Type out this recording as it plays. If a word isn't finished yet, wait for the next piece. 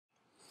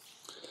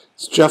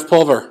It's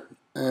JeffPulver,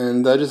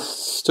 and I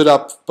just stood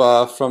up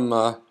from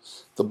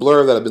the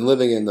blur that I've been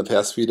living in the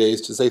past few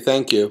days to say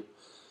thank you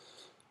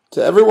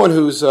to everyone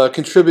who's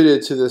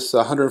contributed to this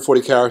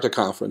 140 character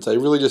conference. I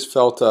really just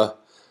felt, well,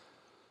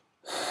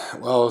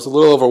 it was a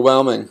little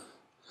overwhelming,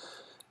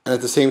 and at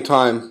the same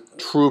time,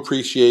 true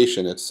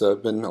appreciation. It's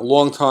been a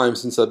long time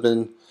since I've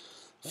been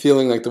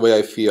feeling like the way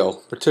I feel,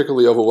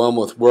 particularly overwhelmed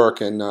with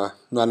work and not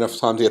enough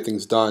time to get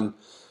things done.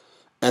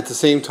 At the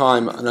same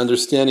time, an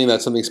understanding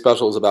that something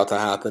special is about to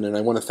happen, and I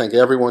want to thank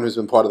everyone who's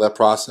been part of that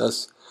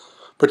process,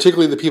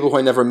 particularly the people who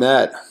I never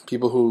met,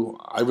 people who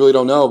I really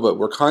don't know, but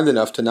were kind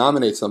enough to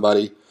nominate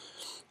somebody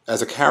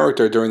as a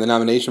character during the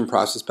nomination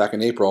process back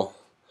in April,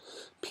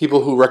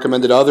 people who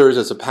recommended others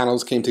as the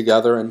panels came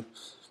together, and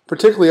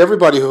particularly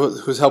everybody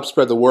who's helped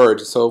spread the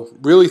word. So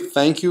really,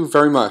 thank you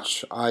very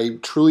much. I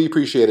truly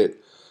appreciate it.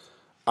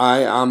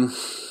 I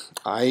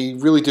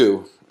really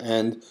do,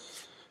 and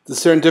the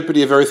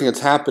serendipity of everything that's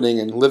happening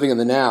and living in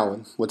the now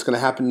and what's going to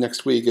happen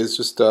next week is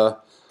just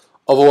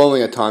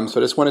overwhelming at times. So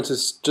I just wanted to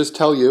just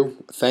tell you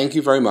thank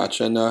you very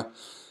much. And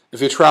if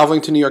you're traveling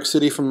to New York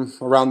City from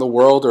around the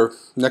world or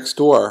next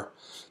door,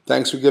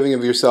 thanks for giving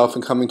of yourself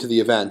and coming to the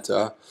event.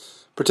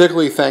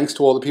 Particularly thanks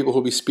to all the people who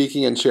will be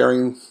speaking and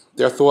sharing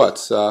their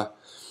thoughts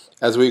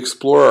as we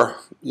explore,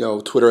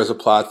 Twitter as a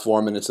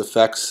platform and its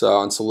effects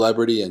on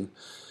celebrity and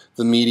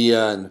the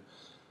media and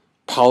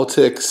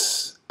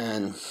politics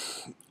and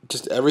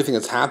just everything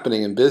that's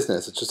happening in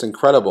business. It's just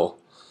incredible.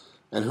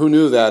 And who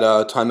knew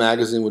that Time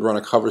Magazine would run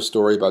a cover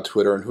story about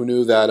Twitter, and who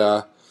knew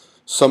that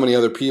so many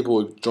other people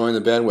would join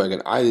the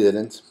bandwagon? I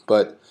didn't,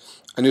 but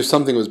I knew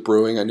something was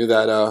brewing. I knew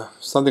that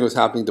something was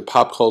happening to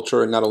pop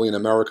culture, and not only in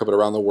America but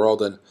around the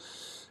world. And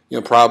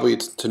probably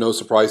it's to no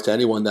surprise to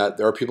anyone that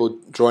there are people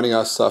joining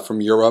us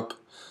from Europe,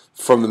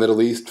 from the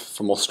Middle East,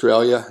 from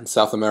Australia and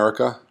South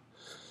America.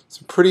 It's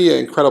pretty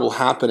incredible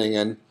happening,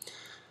 and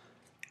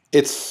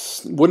it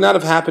would not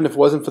have happened if it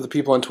wasn't for the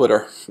people on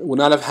Twitter. It would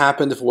not have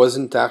happened if it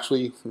wasn't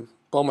actually,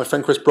 well, my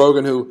friend Chris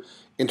Brogan, who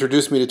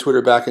introduced me to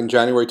Twitter back in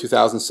January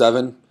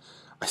 2007.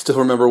 I still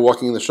remember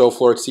walking the show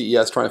floor at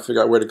CES trying to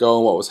figure out where to go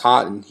and what was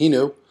hot, and he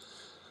knew.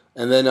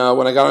 And then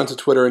when I got onto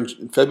Twitter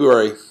in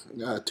February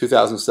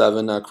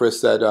 2007, Chris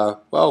said,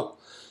 well,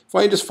 if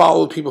I just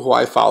follow the people who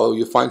I follow,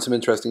 you'll find some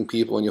interesting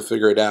people and you'll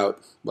figure it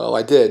out. Well,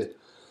 I did.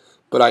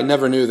 But I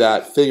never knew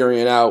that figuring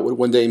it out would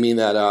one day mean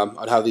that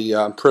I'd have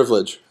the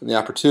privilege and the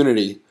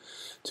opportunity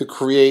to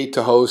create,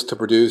 to host, to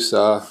produce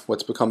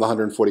what's become the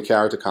 140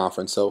 Character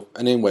Conference. So,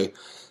 and anyway,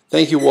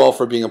 thank you all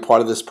for being a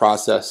part of this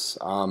process.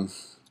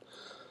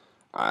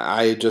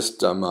 I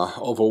just am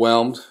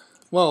overwhelmed.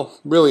 Well,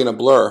 really in a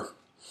blur,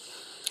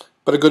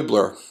 but a good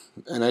blur.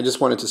 And I just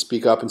wanted to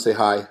speak up and say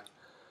hi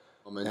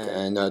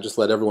and just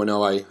let everyone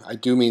know I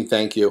do mean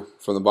thank you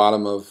from the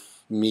bottom of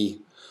me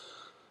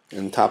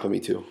and the top of me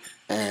too.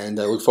 And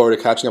I look forward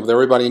to catching up with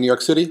everybody in New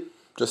York City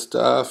just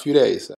a few days.